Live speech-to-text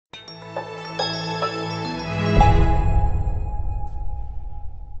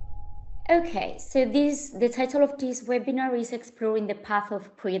Okay, so the title of this webinar is Exploring the Path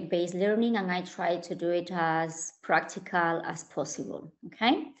of Project-Based Learning, and I try to do it as practical as possible,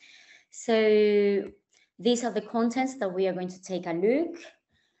 okay? So these are the contents that we are going to take a look.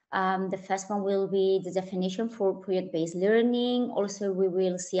 The first one will be the definition for project-based learning. Also, we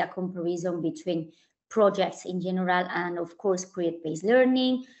will see a comparison between projects in general and, of course, project-based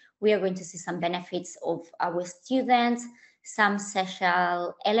learning. We are going to see some benefits of our students, some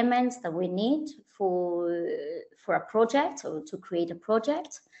special elements that we need for a project or to create a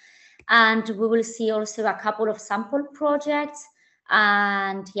project. And we will see also a couple of sample projects.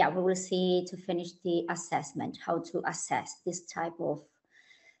 And yeah, we will see to finish the assessment, how to assess this type of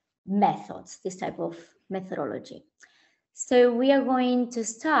methods, this type of methodology. So we are going to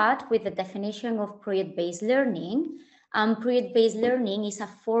start with the definition of project-based learning. Project-based learning is a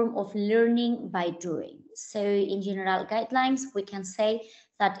form of learning by doing. So in general guidelines, we can say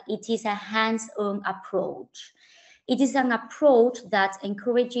that it is a hands-on approach. It is an approach that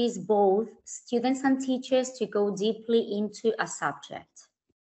encourages both students and teachers to go deeply into a subject.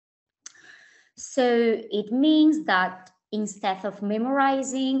 So it means that instead of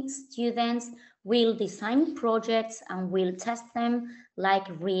memorizing, students will design projects and will test them like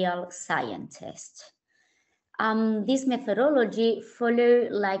real scientists. This methodology follows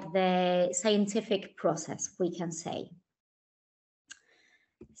like the scientific process, we can say.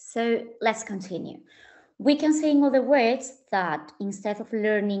 So let's continue. We can say, in other words, that instead of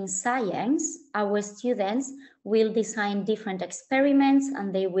learning science, our students will design different experiments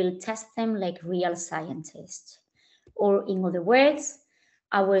and they will test them like real scientists. Or in other words,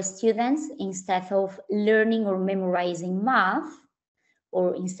 our students, instead of learning or memorizing math,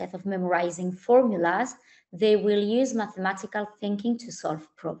 or instead of memorizing formulas, they will use mathematical thinking to solve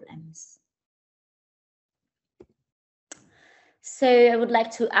problems. So I would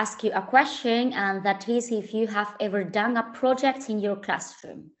like to ask you a question, and that is if you have ever done a project in your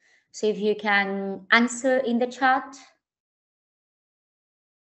classroom. So if you can answer in the chat.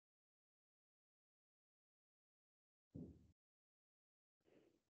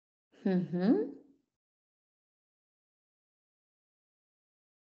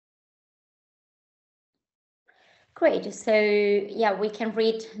 Great. So yeah, we can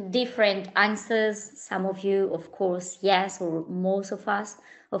read different answers. Some of you, of course, yes, or most of us,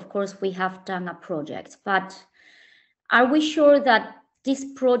 of course, we have done a project. But are we sure that this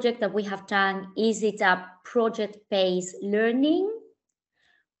project that we have done, is it a project-based learning?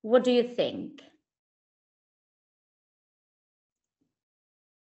 What do you think?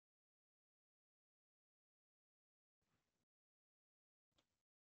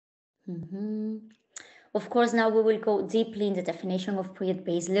 Of course, now we will go deeply in the definition of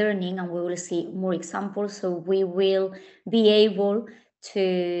project-based learning and we will see more examples. So we will be able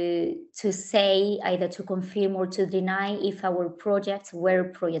to say either to confirm or to deny if our projects were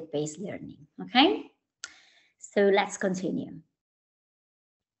project-based learning, okay? So let's continue.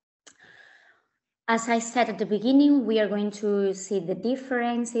 As I said at the beginning, we are going to see the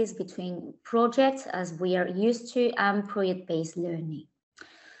differences between projects as we are used to and project-based learning.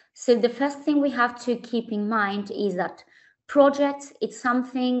 So the first thing we have to keep in mind is that projects, it's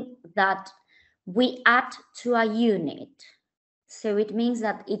something that we add to a unit. So it means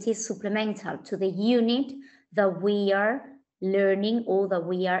that it is supplemental to the unit that we are learning or that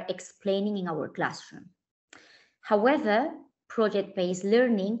we are explaining in our classroom. However, project-based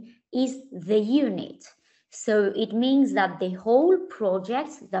learning is the unit. So it means that the whole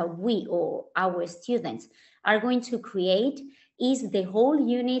project that we or our students are going to create is the whole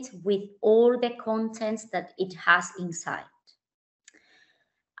unit with all the contents that it has inside.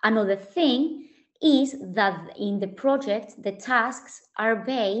 Another thing is that in the project, the tasks are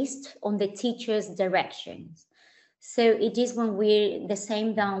based on the teacher's directions. So it is when we're the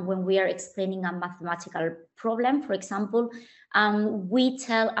same than when we are explaining a mathematical problem, for example, we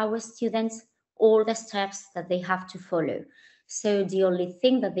tell our students all the steps that they have to follow. So the only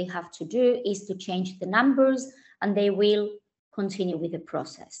thing that they have to do is to change the numbers and they will continue with the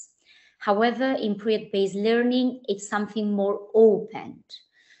process. However, in project-based learning, it's something more open.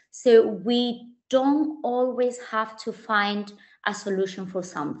 So we don't always have to find a solution for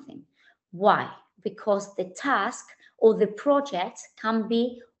something. Why? Because the task or the project can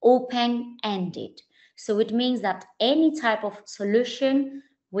be open-ended. So it means that any type of solution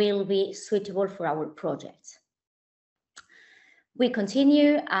will be suitable for our project. We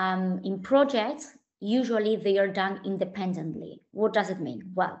continue. In projects, usually they are done independently. What does it mean?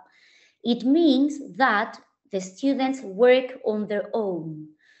 Well, it means that the students work on their own.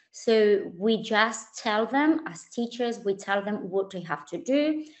 So we just tell them, as teachers, we tell them what they have to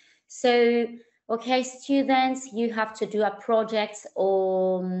do. So, okay, students, you have to do a project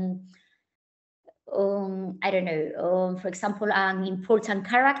on I don't know, for example, an important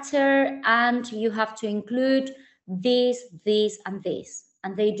character, and you have to include this, and this,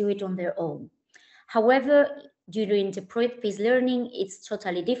 and they do it on their own. However, during the project-based learning, it's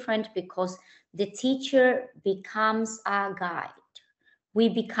totally different because the teacher becomes a guide. We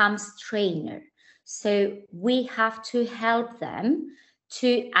become trainer. So we have to help them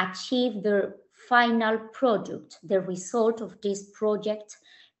to achieve their final product, the result of this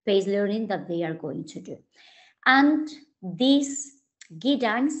project-based learning that they are going to do. And this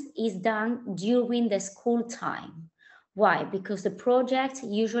guidance is done during the school time. Why? Because the project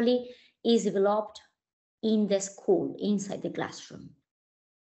usually is developed in the school, inside the classroom.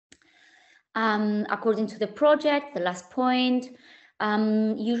 According to the project, the last point,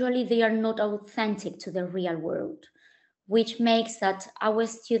 usually they are not authentic to the real world, which makes that our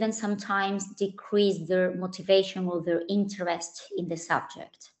students sometimes decrease their motivation or their interest in the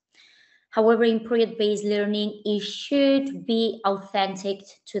subject. However, in project-based learning, it should be authentic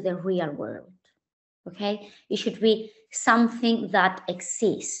to the real world, okay? It should be something that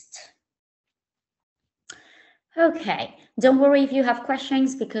exists. Okay, don't worry if you have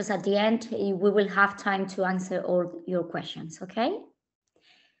questions, because at the end, we will have time to answer all your questions, okay?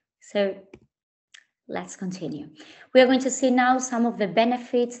 So let's continue. We are going to see now some of the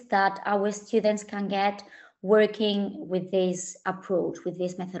benefits that our students can get working with this approach, with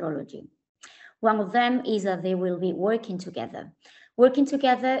this methodology. One of them is that they will be working together. Working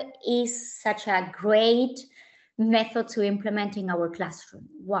together is such a great method to implement in our classroom.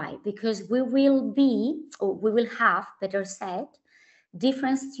 Why? Because we will have, better said,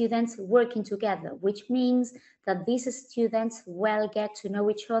 different students working together, which means that these students will get to know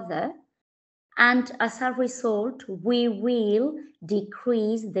each other. And as a result, we will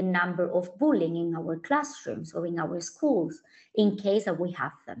decrease the number of bullying in our classrooms or in our schools, in case that we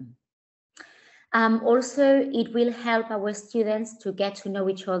have them. Also, it will help our students to get to know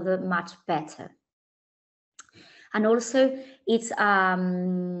each other much better. And also, it's a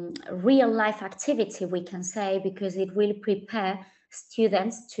real life activity, we can say, because it will prepare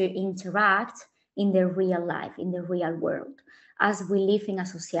students to interact in the real life, in the real world, as we live in a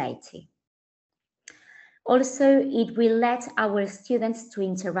society. Also, it will let our students to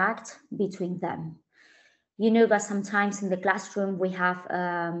interact between them. You know that sometimes in the classroom we have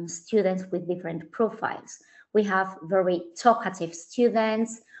students with different profiles. We have very talkative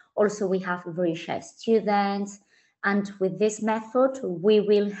students, also we have very shy students, and with this method we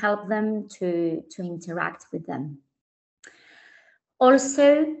will help them to interact with them.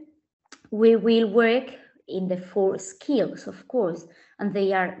 Also, we will work in the 4 skills, of course, and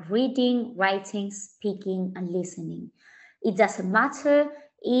they are reading, writing, speaking, and listening. It doesn't matter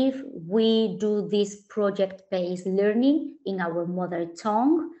if we do this project-based learning in our mother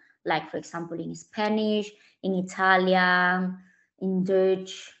tongue, like for example in Spanish, in Italian, in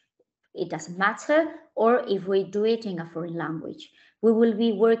Dutch, it doesn't matter, or if we do it in a foreign language. We will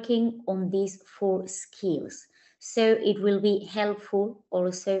be working on these 4 skills, so it will be helpful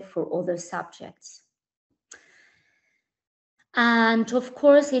also for other subjects. And of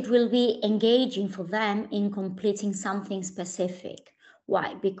course, it will be engaging for them in completing something specific.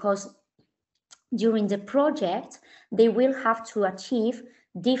 Why? Because during the project, they will have to achieve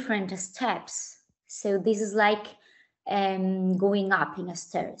different steps. So this is like going up in a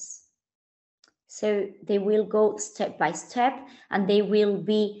stairs. So they will go step by step, and they will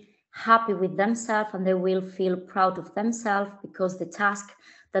be happy with themselves, and they will feel proud of themselves, because the task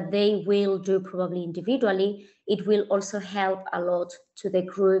that they will do probably individually, it will also help a lot to the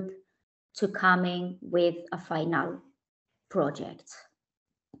group to coming with a final project.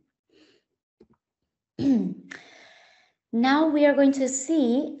 Now we are going to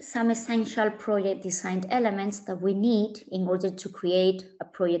see some essential project design elements that we need in order to create a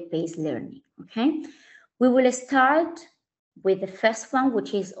project-based learning, okay? We will start with the first one,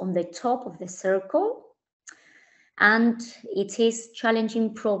 which is on the top of the circle, and it is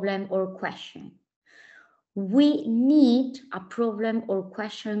challenging problem or question. We need a problem or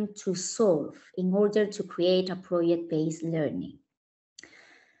question to solve in order to create a project-based learning.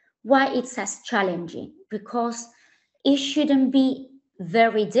 Why it's as challenging? Because it shouldn't be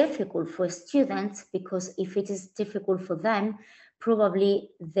very difficult for students, because if it is difficult for them,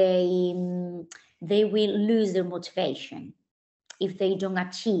 probably they will lose their motivation if they don't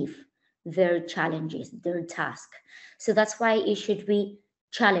achieve their challenges, their task. So that's why it should be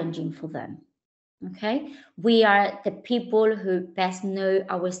challenging for them. Okay, we are the people who best know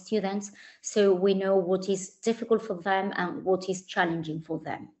our students, so we know what is difficult for them and what is challenging for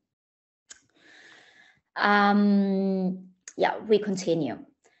them. Yeah, we continue.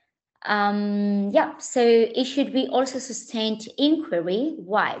 Yeah, so it should be also sustained inquiry.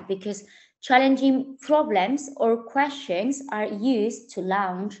 Why? Because challenging problems or questions are used to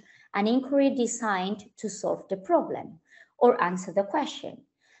launch an inquiry designed to solve the problem or answer the question.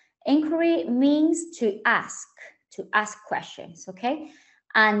 Inquiry means to ask questions, okay?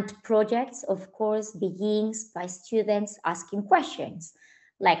 And projects, of course, begins by students asking questions.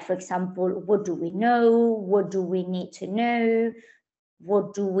 Like, for example, what do we know? What do we need to know?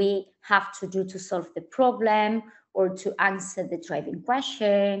 What do we have to do to solve the problem or to answer the driving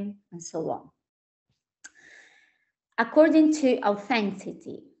question, and so on. According to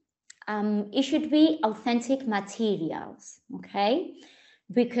authenticity, it should be authentic materials, okay?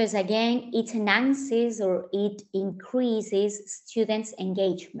 Because again, it enhances or it increases students'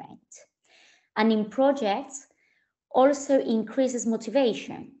 engagement. And in projects, also increases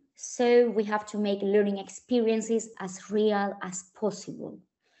motivation. So we have to make learning experiences as real as possible.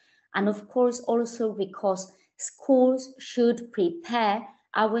 And of course, also because schools should prepare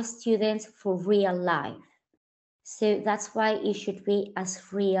our students for real life. So that's why it should be as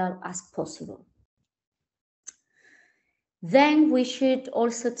real as possible. Then we should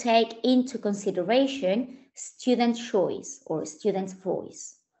also take into consideration student choice or student's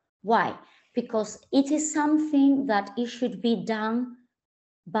voice. Why? Because it is something that it should be done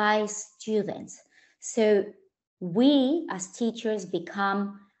by students. So we as teachers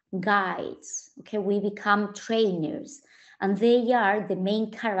become guides, okay? We become trainers, and they are the main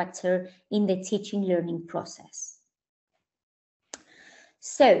character in the teaching learning process.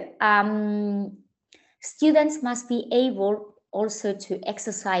 So students must be able also to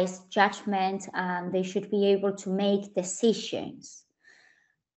exercise judgment, and they should be able to make decisions.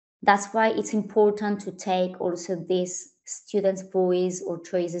 That's why it's important to take also this student's voice or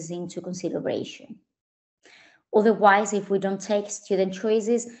choices into consideration. Otherwise, if we don't take student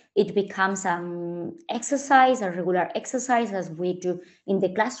choices, it becomes an exercise, a regular exercise as we do in the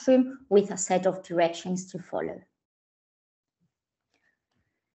classroom with a set of directions to follow.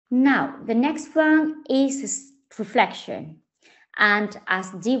 Now, the next one is reflection. And as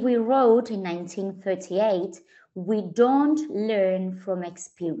Dewey wrote in 1938, we don't learn from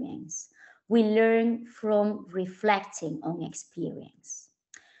experience. We learn from reflecting on experience.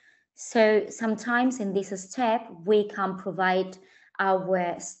 So sometimes in this step, we can provide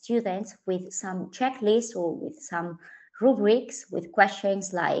our students with some checklists or with some rubrics with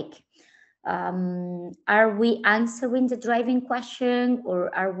questions like, are we answering the driving question,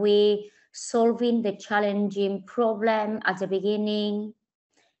 or are we solving the challenging problem at the beginning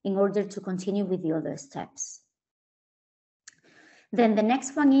in order to continue with the other steps? Then the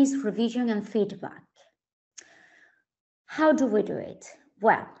next one is revision and feedback. How do we do it?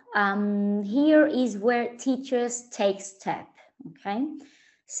 Well, here is where teachers take step, okay?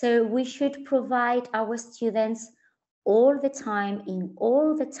 So we should provide our students all the time in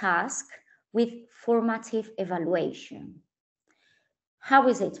all the tasks with formative evaluation. How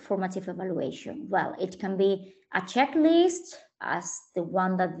is it formative evaluation? Well, it can be a checklist as the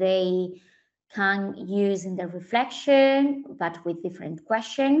one that they can use in the reflection, but with different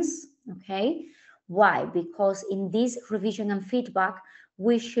questions, okay? Why? Because in this revision and feedback,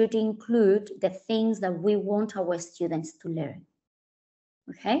 we should include the things that we want our students to learn,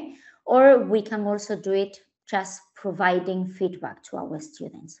 okay? Or we can also do it just providing feedback to our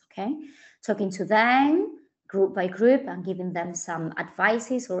students, okay? Talking to them group by group and giving them some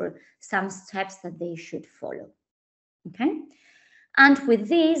advices or some steps that they should follow, okay? And with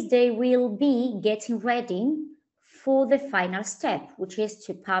this, they will be getting ready for the final step, which is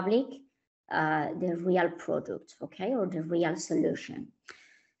to publish the real product, okay, or the real solution.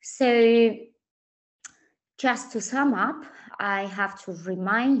 So just to sum up, I have to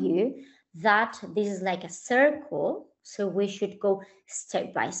remind you that this is like a circle. So we should go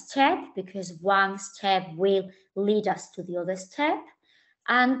step by step because one step will lead us to the other step.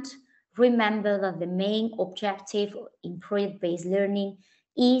 And remember that the main objective in project-based learning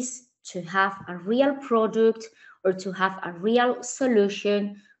is to have a real product or to have a real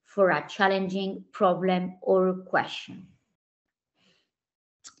solution for a challenging problem or question.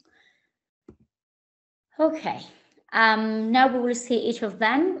 Okay, now we will see each of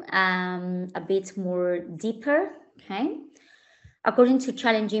them a bit more deeper, okay? According to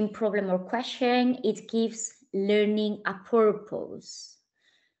challenging problem or question, it gives learning a purpose.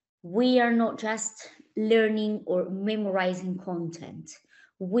 We are not just learning or memorizing content.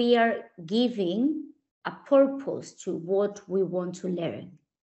 We are giving a purpose to what we want to learn,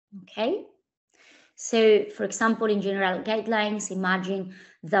 okay? So, for example, in general guidelines, imagine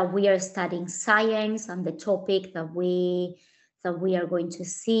that we are studying science and the topic that we are going to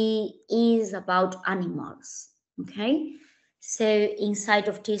see is about animals, okay? So inside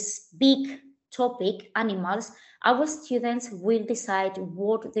of this big topic, animals, our students will decide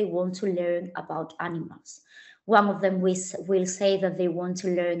what they want to learn about animals. One of them will say that they want to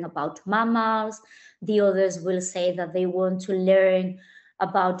learn about mammals. The others will say that they want to learn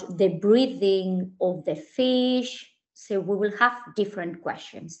about the breathing of the fish. So we will have different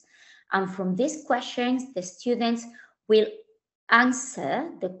questions. And from these questions, the students will answer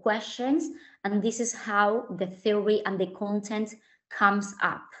the questions, and this is how the theory and the content comes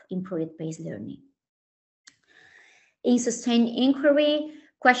up in project-based learning. In sustained inquiry,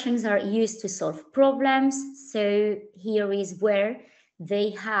 questions are used to solve problems. So here is where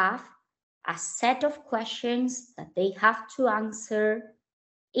they have a set of questions that they have to answer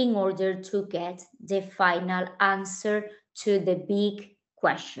in order to get the final answer to the big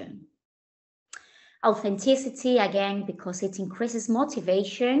question. Authenticity, again, because it increases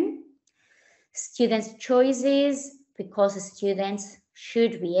motivation. Students' choices, because students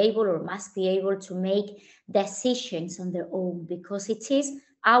should be able or must be able to make decisions on their own, because it is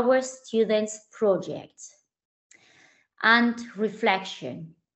our students' project. And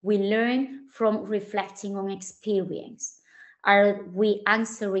reflection. We learn from reflecting on experience. Are we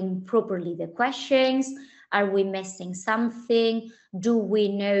answering properly the questions? Are we missing something? Do we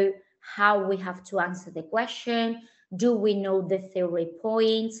know how we have to answer the question? Do we know the theory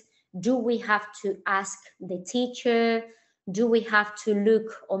points? Do we have to ask the teacher? Do we have to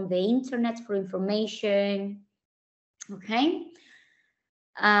look on the internet for information? Okay.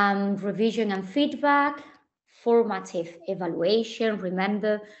 Revision and feedback, formative evaluation.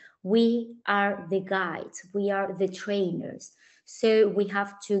 Remember, we are the guides, we are the trainers. So we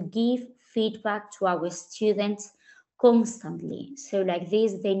have to give feedback to our students constantly. So like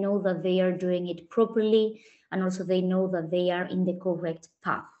this, they know that they are doing it properly, and also they know that they are in the correct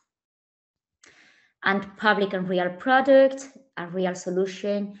path. And public and real product, a real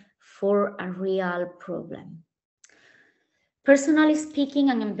solution for a real problem. Personally speaking,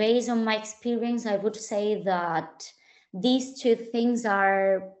 and based on my experience, I would say that these two things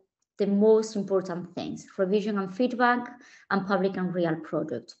are the most important things: revision and feedback, and public and real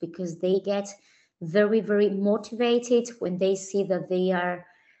product, because they get very, very motivated when they see that they are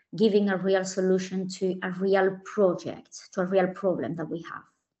giving a real solution to a real project, to a real problem that we have.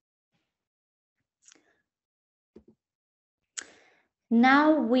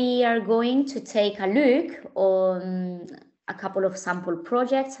 Now we are going to take a look on a couple of sample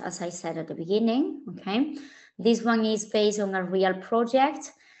projects, as I said at the beginning, okay? This one is based on a real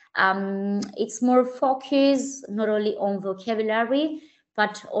project. It's more focused not only on vocabulary,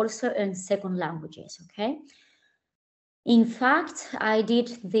 but also on second languages, okay? In fact, I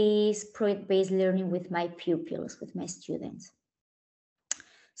did this project-based learning with my pupils, with my students.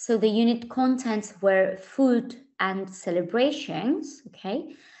 So the unit contents were food and celebrations,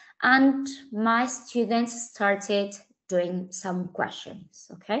 okay? And my students started doing some questions,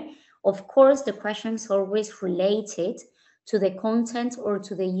 okay? Of course, the questions always related to the content or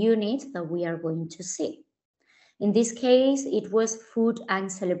to the unit that we are going to see. In this case, it was food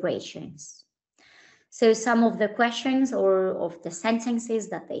and celebrations. So some of the questions or of the sentences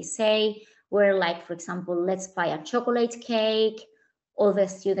that they say were like, for example, let's buy a chocolate cake. Other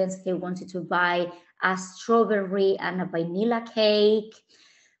students, they wanted to buy a strawberry and a vanilla cake.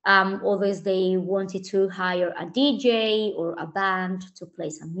 Others, they wanted to hire a DJ or a band to play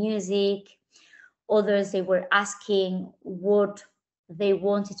some music. Others, they were asking what they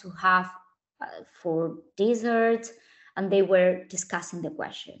wanted to have for dessert, and they were discussing the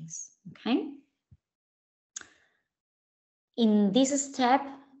questions, okay? In this step,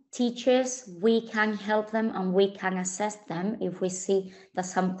 teachers, we can help them and we can assess them if we see that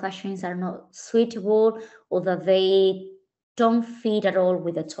some questions are not suitable or that they don't fit at all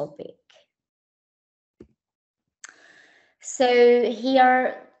with the topic. So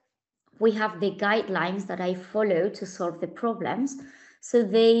here we have the guidelines that I follow to solve the problems. So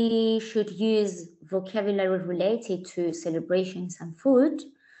they should use vocabulary related to celebrations and food.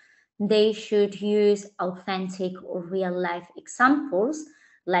 They should use authentic or real life examples,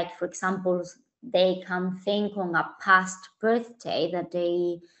 like, for example, they can think on a past birthday that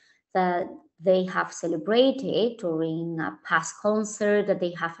they have celebrated, or in a past concert that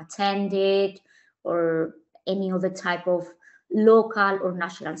they have attended, or any other type of local or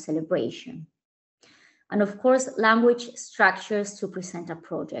national celebration. And of course, language structures to present a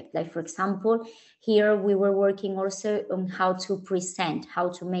project. Like, for example, here we were working also on how to present, how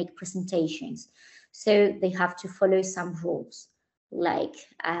to make presentations. So they have to follow some rules, like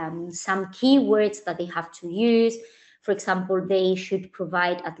some keywords that they have to use. For example, they should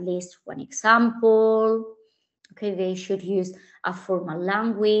provide at least one example. Okay, they should use a formal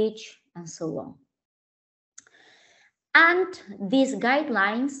language and so on. And these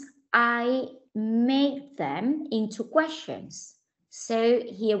guidelines, I made them into questions. So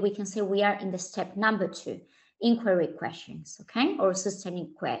here we can say we are in the step number 2, inquiry questions, okay, or sustained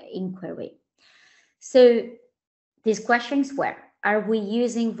inquiry. So these questions were, are we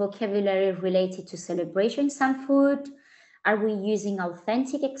using vocabulary related to celebrations and food? Are we using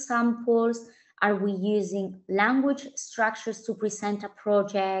authentic examples? Are we using language structures to present a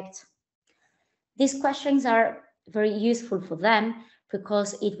project? These questions are very useful for them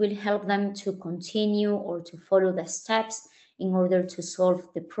because it will help them to continue or to follow the steps in order to solve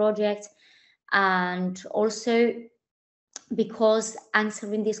the project. And also because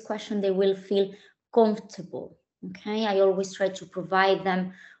answering this question, they will feel comfortable. Okay, I always try to provide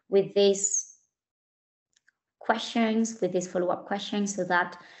them with these questions, with these follow-up questions, so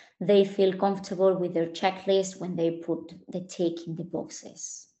that they feel comfortable with their checklist when they put the tick in the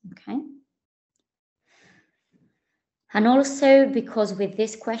boxes. Okay. And also because with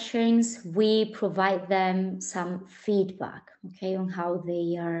these questions, we provide them some feedback, okay, on how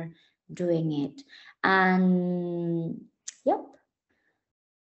they are doing it. And yep,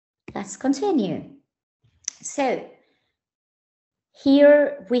 let's continue. So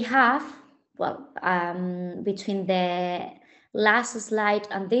here we have, well, between the last slide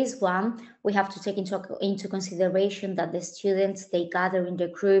and this one, we have to take into consideration that the students, they gather in the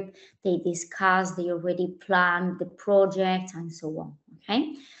group, they discuss, they already plan the project and so on,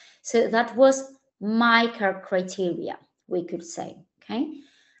 okay? So that was my criteria, we could say, okay?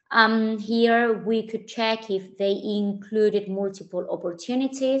 Here we could check if they included multiple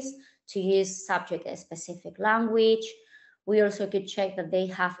opportunities to use subject-specific language. We also could check that they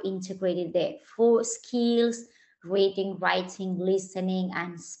have integrated the 4 skills: reading, writing, listening,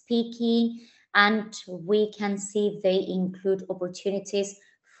 and speaking. And we can see if they include opportunities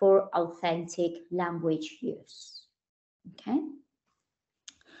for authentic language use. Okay.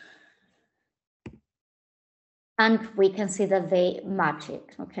 And we can see that they match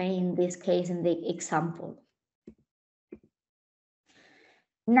it, okay, in this case, in the example.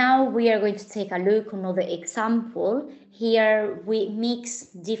 Now we are going to take a look on another example. Here we mix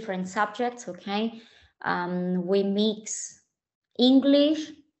different subjects, okay? We mix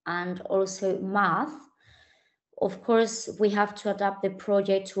English and also math. Of course, we have to adapt the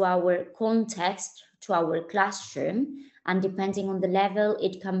project to our context, to our classroom, and depending on the level,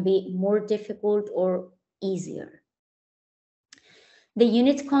 it can be more difficult or easier. The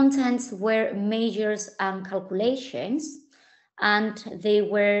unit contents were measures and calculations, and they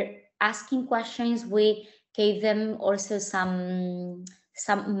were asking questions. We gave them also some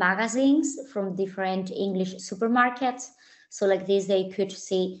magazines from different English supermarkets. So like this, they could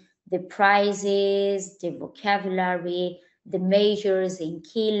see the prices, the vocabulary, the measures in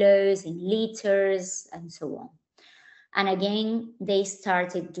kilos, in liters, and so on. And again, they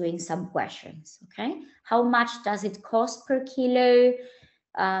started doing some questions, okay? How much does it cost per kilo?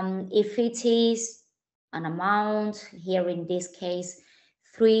 If it is an amount, here in this case,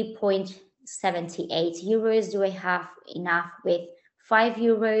 3.78 euros, do I have enough with 5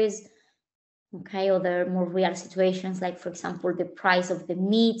 euros? Okay, other more real situations, like for example, the price of the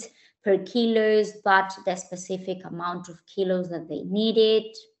meat per kilos, but the specific amount of kilos that they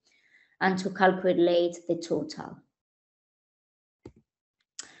needed, and to calculate the total.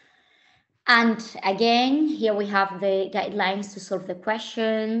 And again, here we have the guidelines to solve the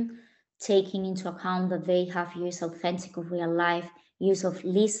question, taking into account that they have used authentic or real life use of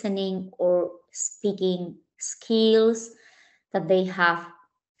listening or speaking skills, that they have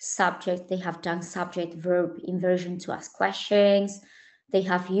done subject-verb inversion to ask questions, they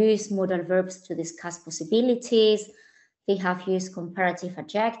have used modal verbs to discuss possibilities, they have used comparative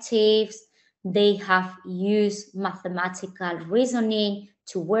adjectives, they have used mathematical reasoning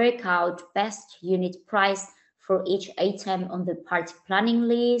to work out best unit price for each item on the party planning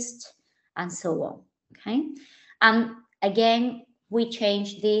list, and so on, okay? And again, we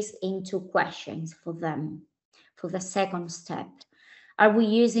change this into questions for them, for the second step. Are we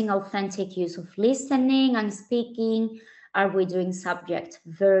using authentic use of listening and speaking? Are we doing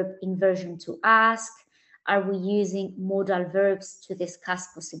subject-verb inversion to ask? Are we using modal verbs to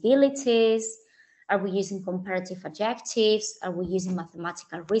discuss possibilities? Are we using comparative adjectives? Are we using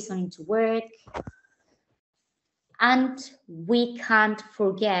mathematical reasoning to work? And we can't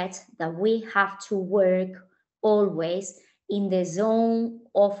forget that we have to work always in the zone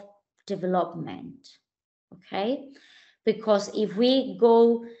of development, okay? Because if we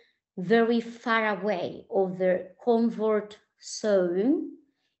go very far away of their comfort zone,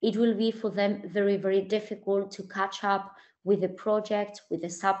 it will be for them very, very difficult to catch up with the project, with the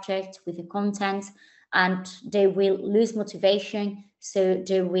subject, with the content, and they will lose motivation, so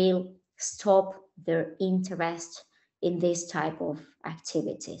they will stop their interest in this type of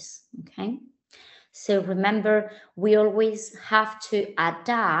activities, okay? So remember, we always have to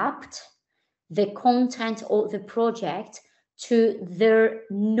adapt the content of the project to their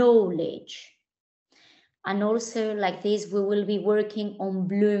knowledge. And also like this, we will be working on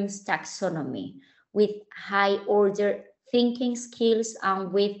Bloom's taxonomy with high order thinking skills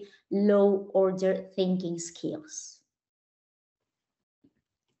and with low order thinking skills.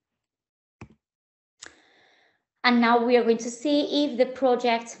 And now we are going to see if the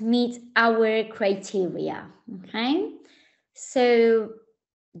project meets our criteria, okay? So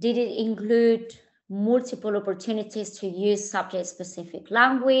did it include multiple opportunities to use subject-specific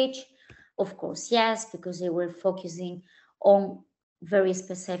language? Of course, yes, because they were focusing on very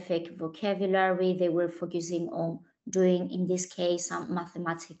specific vocabulary. They were focusing on doing, in this case, some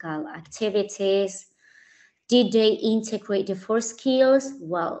mathematical activities. Did they integrate the 4 skills?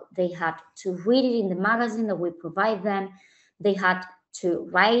 Well, they had to read it in the magazine that we provide them. They had to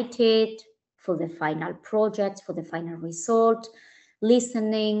write it for the final project, for the final result.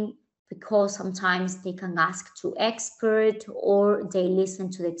 Listening, because sometimes they can ask to expert or they listen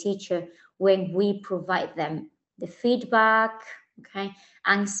to the teacher when we provide them the feedback, okay?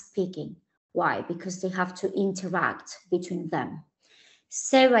 And speaking. Why? Because they have to interact between them.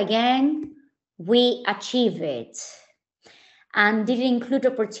 So again, we achieve it. And did it include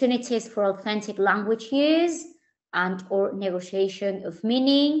opportunities for authentic language use and or negotiation of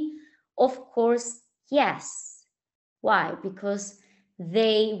meaning? Of course, yes. Why? Because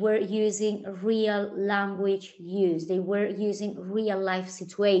they were using real language use. They were using real life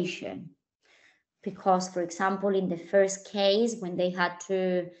situation. Because, for example, in the first case, when they had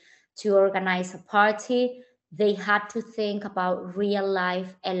to organize a party, they had to think about real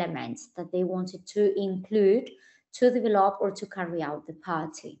life elements that they wanted to include to develop or to carry out the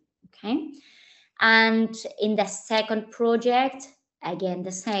party, okay? And in the second project, again,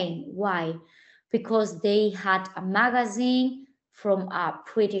 the same. Why? Because they had a magazine from a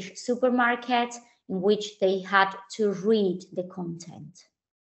British supermarket in which they had to read the content.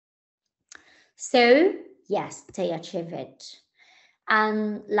 So, yes, they achieved it.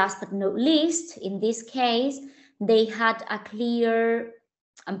 And last but not least, in this case, they had a clear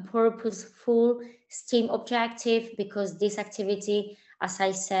and purposeful STEAM objective because this activity, as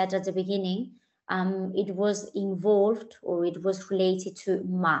I said at the beginning, it was involved or it was related to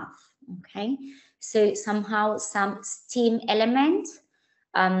math, okay? So somehow some STEAM element,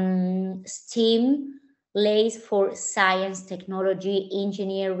 STEAM lays for science, technology,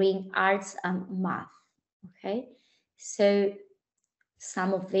 engineering, arts, and math, okay? So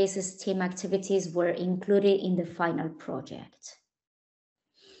some of these STEAM activities were included in the final project.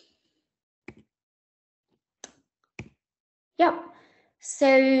 Yep.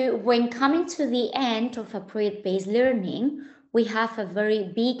 So when coming to the end of a project-based learning, we have a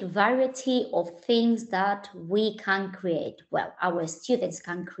very big variety of things that we can create. Well, our students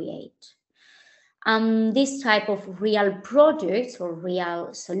can create. This type of real projects or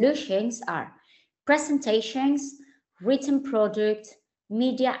real solutions are presentations, written products,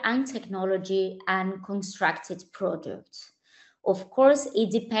 media and technology, and constructed products. Of course, it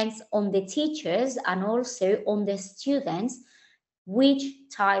depends on the teachers and also on the students which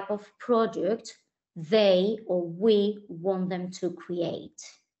type of product they or we want them to create.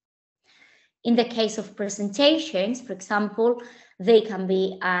 In the case of presentations, for example, they can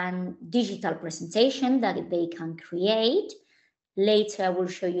be a digital presentation that they can create. Later, I will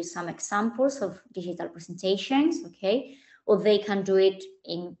show you some examples of digital presentations, okay? Or they can do it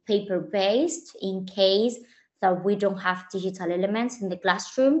in paper-based in case that we don't have digital elements in the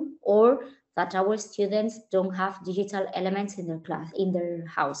classroom or that our students don't have digital elements in their class, in their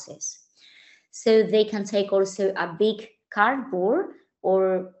houses. So they can take also a big cardboard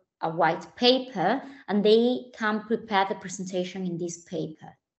or a white paper and they can prepare the presentation in this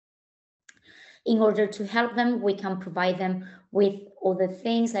paper. In order to help them, we can provide them with other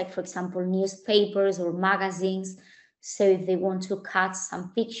things like, for example, newspapers or magazines. So if they want to cut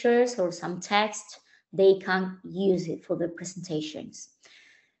some pictures or some text, they can use it for the presentations.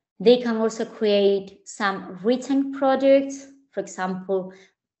 They can also create some written products. For example,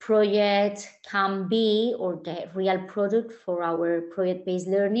 project can be, or the real product for our project-based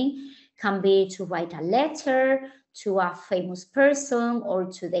learning can be to write a letter, to a famous person or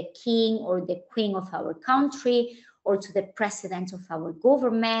to the king or the queen of our country or to the president of our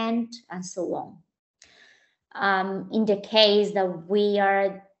government and so on. In the case that we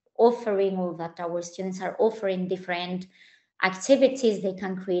are offering or that our students are offering different activities, they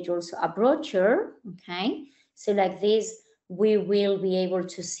can create also a brochure, okay? So like this, we will be able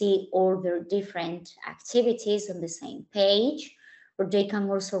to see all their different activities on the same page, or they can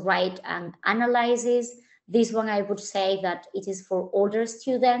also write an analysis. This one, I would say that it is for older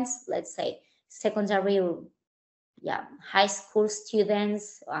students, let's say secondary or high school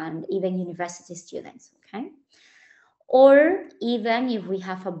students and even university students, okay? Or even if we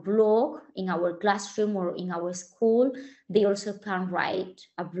have a blog in our classroom or in our school, they also can write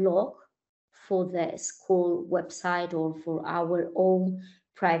a blog for the school website or for our own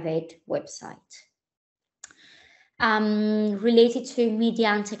private website. Related to media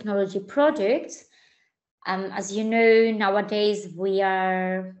and technology projects, as you know, nowadays we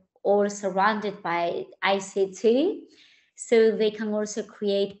are all surrounded by ICT, so they can also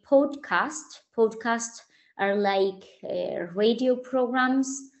create podcasts. Podcasts are like radio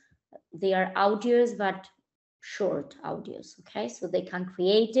programs. They are audios, but short audios, okay? So they can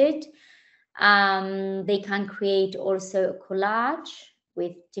create it. They can create also a collage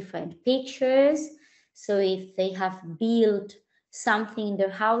with different pictures. So if they have built something in their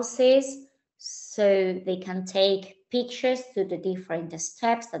houses, so they can take pictures to the different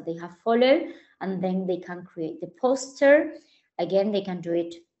steps that they have followed, and then they can create the poster. Again, they can do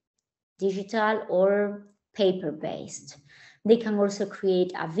it digital or paper-based. They can also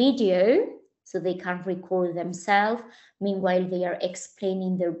create a video, so they can record themselves meanwhile they are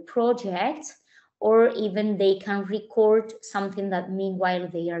explaining their project, or even they can record something that meanwhile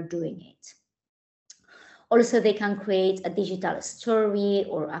they are doing it. Also, they can create a digital story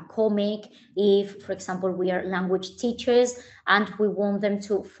or a comic if, for example, we are language teachers and we want them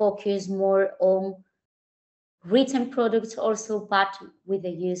to focus more on written products also, but with the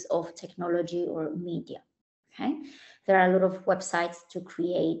use of technology or media, okay? There are a lot of websites to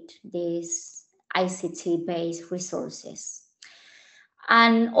create these ICT-based resources.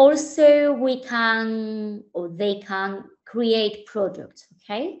 And also we can, or they can create products,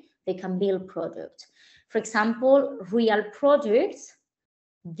 okay? They can build products. For example, real products.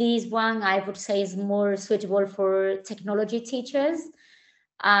 This one I would say is more suitable for technology teachers.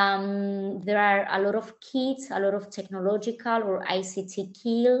 There are a lot of kits, a lot of technological or ICT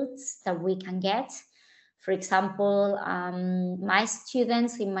kits that we can get. For example, my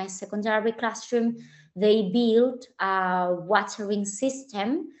students in my secondary classroom, they built a watering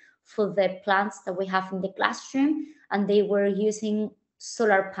system for the plants that we have in the classroom, and they were using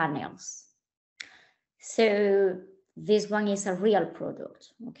solar panels. So this one is a real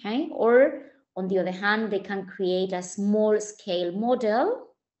product, okay? Or on the other hand, they can create a small scale model,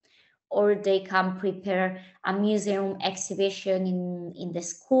 or they can prepare a museum exhibition in the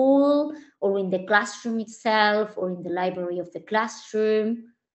school or in the classroom itself or in the library of the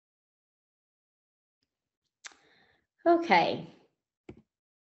classroom. Okay.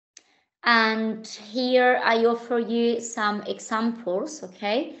 And here I offer you some examples,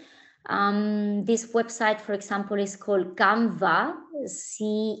 okay? This website, for example, is called Canva,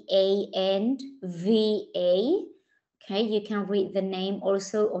 C-A-N-V-A. Okay, you can read the name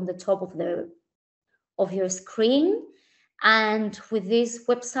also on the top of your screen. And with this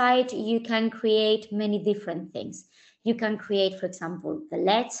website, you can create many different things. You can create, for example, the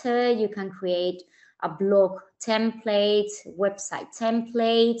letter, you can create a blog template, website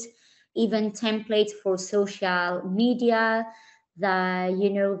template, even templates for social media that you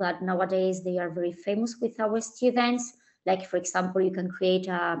know that nowadays they are very famous with our students. Like, for example, you can create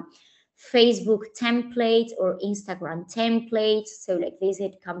a Facebook template or Instagram template. So like this,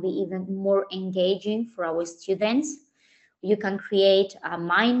 it can be even more engaging for our students. You can create a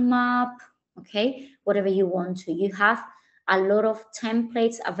mind map, okay, whatever you want to. You have a lot of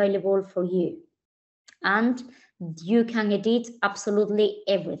templates available for you, and you can edit absolutely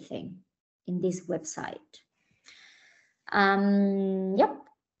everything in this website. Yep,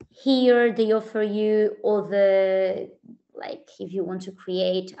 here they offer you all the, like if you want to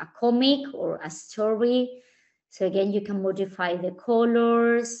create a comic or a story. So again, you can modify the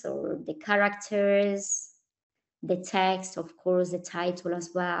colors or the characters, the text, of course, the title as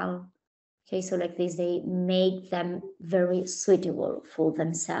well. Okay, so like this, they make them very suitable for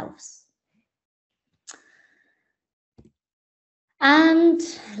themselves. And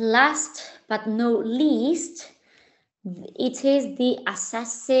last but not least, it is the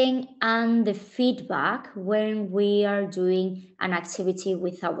assessing and the feedback when we are doing an activity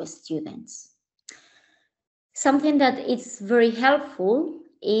with our students. Something that is very helpful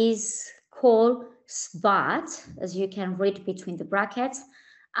is called SBAT, as you can read between the brackets,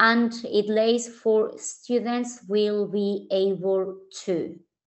 and it lays for students will be able to.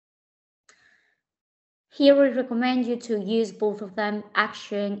 Here we recommend you to use both of them,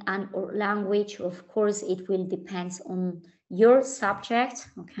 action and or language. Of course, it will depend on your subject,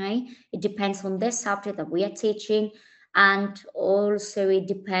 okay? It depends on the subject that we are teaching, and also it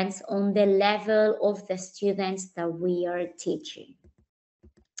depends on the level of the students that we are teaching.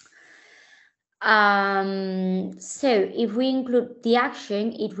 So if we include the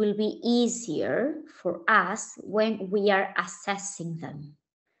action, it will be easier for us when we are assessing them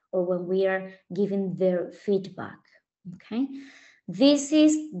or when we are giving their feedback, okay? This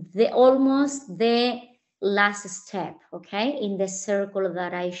is almost the last step, okay? In the circle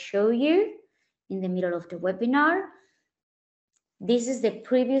that I show you in the middle of the webinar. This is the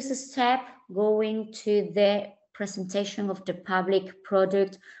previous step going to the presentation of the public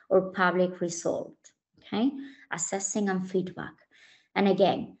product or public result, okay? Assessing and feedback. And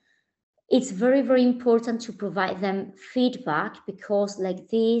again, it's very, very important to provide them feedback because like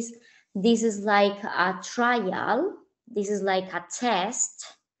this is like a trial, this is like a test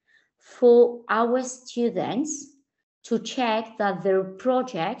for our students to check that their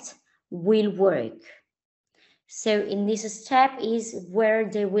project will work. So in this step is where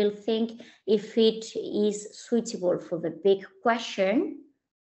they will think if it is suitable for the big question,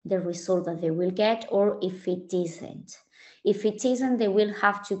 the result that they will get, or if it isn't. If it isn't, they will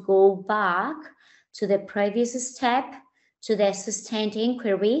have to go back to the previous step, to the sustained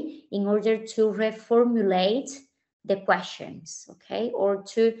inquiry, in order to reformulate the questions, okay? Or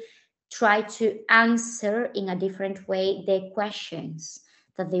to try to answer in a different way the questions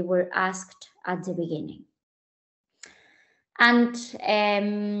that they were asked at the beginning. And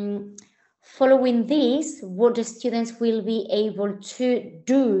following this, what the students will be able to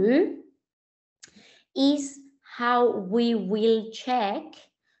do is how we will check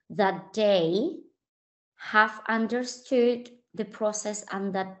that they have understood the process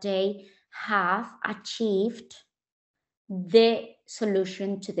and that they have achieved the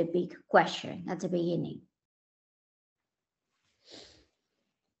solution to the big question at the beginning.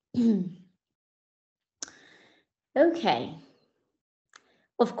 Okay.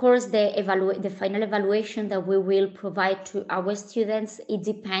 Of course, the final evaluation that we will provide to our students, it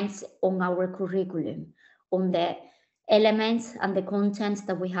depends on our curriculum, on the elements and the contents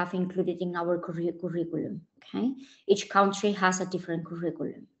that we have included in our curriculum, okay? Each country has a different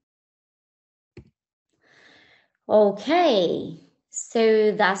curriculum. Okay,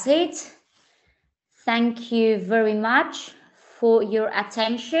 so that's it. Thank you very much for your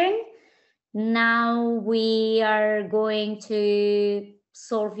attention. Now we are going to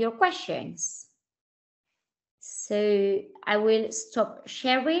solve your questions. So I will stop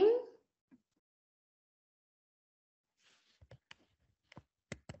sharing.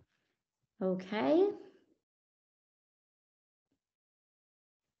 Okay.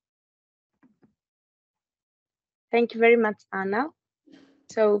 Thank you very much, Anna.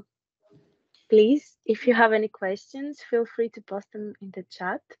 So please, if you have any questions, feel free to post them in the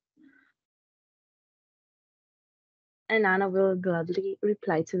chat. And Anna will gladly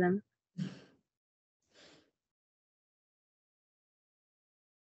reply to them.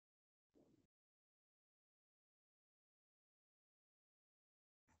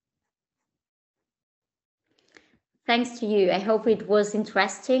 Thanks to you. I hope it was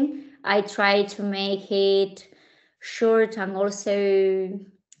interesting. I tried to make it short and also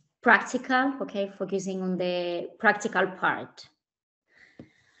practical, okay, focusing on the practical part.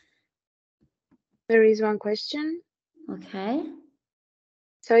 There is one question. Okay.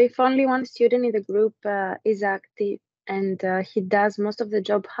 So if only one student in the group is active and he does most of the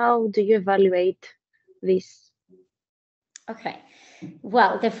job, how do you evaluate this? Okay.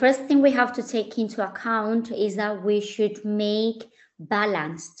 Well, the first thing we have to take into account is that we should make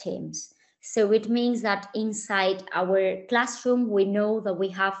balanced teams. So it means that inside our classroom, we know that we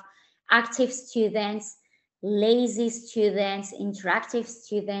have active students, lazy students, interactive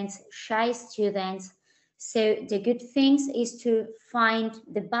students, shy students. So the good thing is to find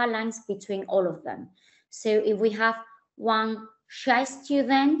the balance between all of them. So if we have one shy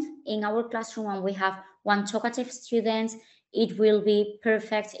student in our classroom and we have one talkative student, it will be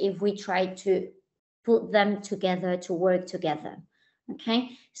perfect if we try to put them together to work together.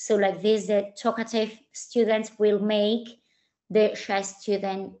 Okay, so like this, the talkative students will make the shy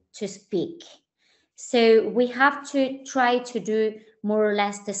student to speak. So we have to try to do more or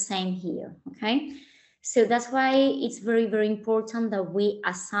less the same here. Okay, so that's why it's very, very important that we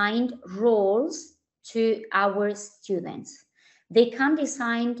assign roles to our students. They can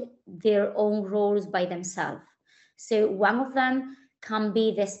design their own roles by themselves. So one of them can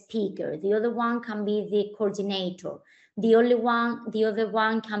be the speaker, the other one can be the coordinator, the other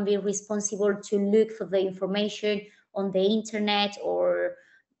one can be responsible to look for the information on the internet or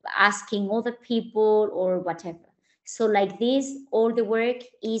asking other people or whatever. So like this, all the work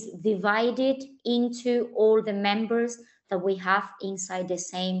is divided into all the members that we have inside the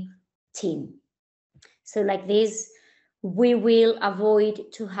same team. So like this, we will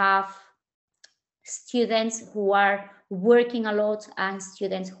avoid to have students who are working a lot and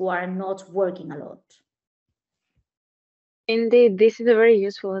students who are not working a lot. Indeed, this is a very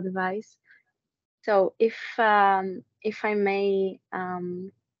useful advice. So if I may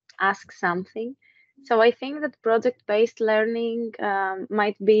ask something, so I think that project-based learning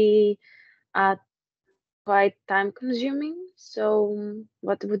might be quite time-consuming. So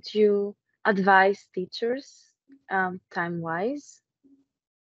what would you advise teachers time-wise?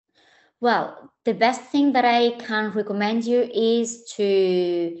 Well, the best thing that I can recommend you is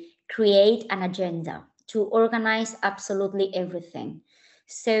to create an agenda, to organize absolutely everything.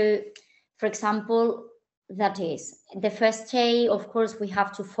 So, for example, that is the first day, of course, we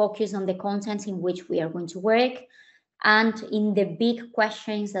have to focus on the content in which we are going to work and in the big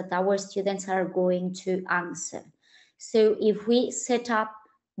questions that our students are going to answer. So if we set up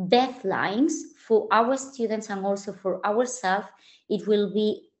deadlines for our students and also for ourselves, it will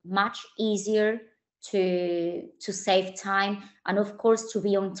be much easier to save time and of course to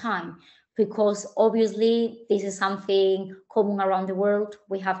be on time, because obviously this is something common around the world.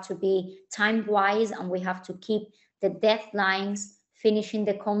 We have to be time wise and we have to keep the deadlines, finishing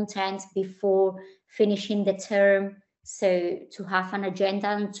the content before finishing the term. So to have an agenda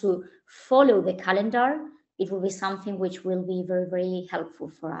and to follow the calendar, it will be something which will be very, very helpful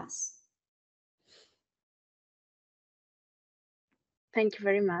for us. Thank you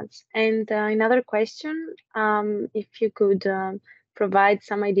very much. And another question, if you could provide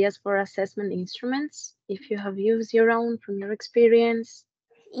some ideas for assessment instruments, if you have used your own from your experience.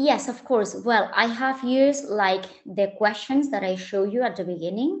 Yes, of course. Well, I have used like the questions that I showed you at the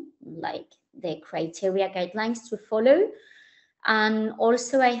beginning, like the criteria guidelines to follow. And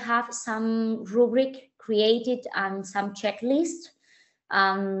also I have some rubric created and some checklist.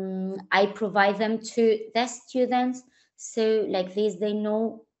 I provide them to the students. So like this, they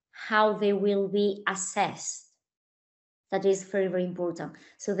know how they will be assessed. That is very, very important.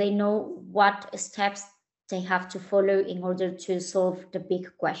 So they know what steps they have to follow in order to solve the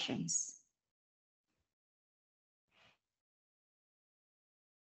big questions.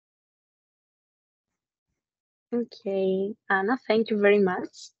 Okay, Anna, thank you very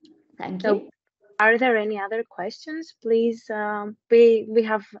much. Thank So, you. are there any other questions? Please, we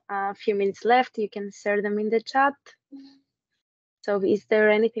have a few minutes left. You can share them in the chat. So, is there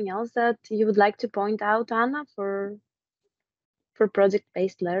anything else that you would like to point out, Anna, for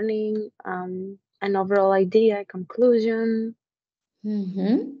project-based learning, an overall idea, conclusion?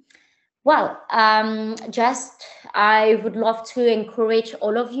 Well, just I would love to encourage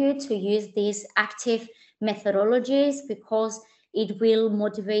all of you to use these active methodologies because it will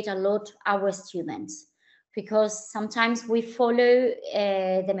motivate a lot our students. Because sometimes we follow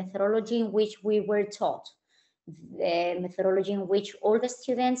the methodology in which we were taught, the methodology in which all the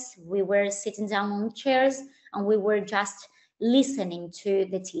students, we were sitting down on chairs and we were just listening to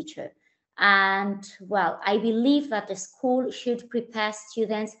the teacher. And well, I believe that the school should prepare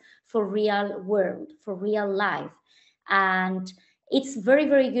students for real world, for real life. And it's very,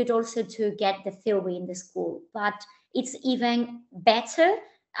 very good also to get the theory in the school, but it's even better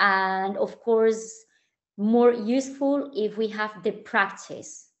and of course more useful if we have the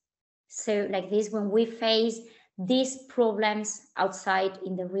practice. So like this, when we face these problems outside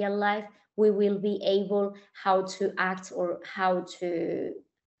in the real life, we will be able how to act or how to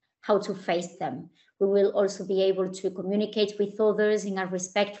face them. We will also be able to communicate with others in a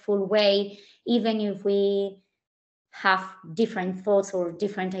respectful way, even if we have different thoughts or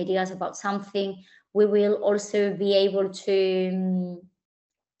different ideas about something. We will also be able to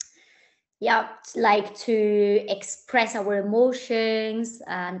like to express our emotions,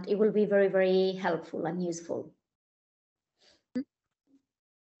 and it will be very, very helpful and useful.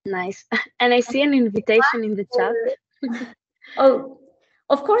 Nice. And I see an invitation in the chat. Oh,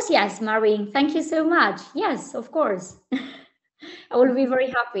 of course, yes, Maureen. Thank you so much. Yes, of course. I will be very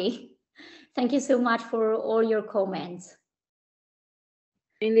happy. Thank you so much for all your comments.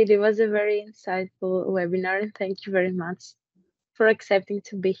 Indeed, it was a very insightful webinar, and thank you very much for accepting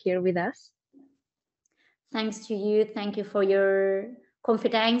to be here with us. Thanks to you. Thank you for your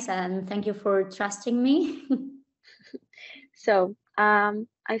confidence and thank you for trusting me. So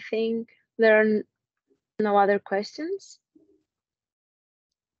I think there are no other questions.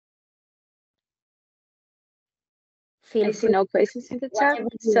 I see no questions in the chat.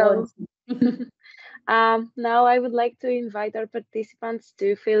 So now I would like to invite our participants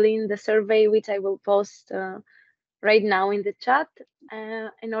to fill in the survey, which I will post right now in the chat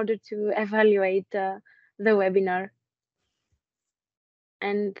in order to evaluate the webinar.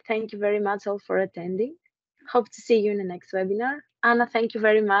 And thank you very much all for attending. Hope to see you in the next webinar. Anna, thank you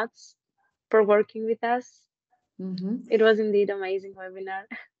very much for working with us. It was indeed an amazing webinar.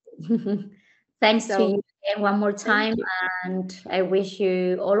 Thanks to you again one more time, and I wish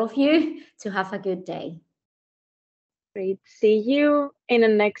you, all of you, to have a good day. Great. See you in the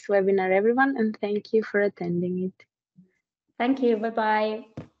next webinar, everyone, and thank you for attending it. Thank you. Bye-bye.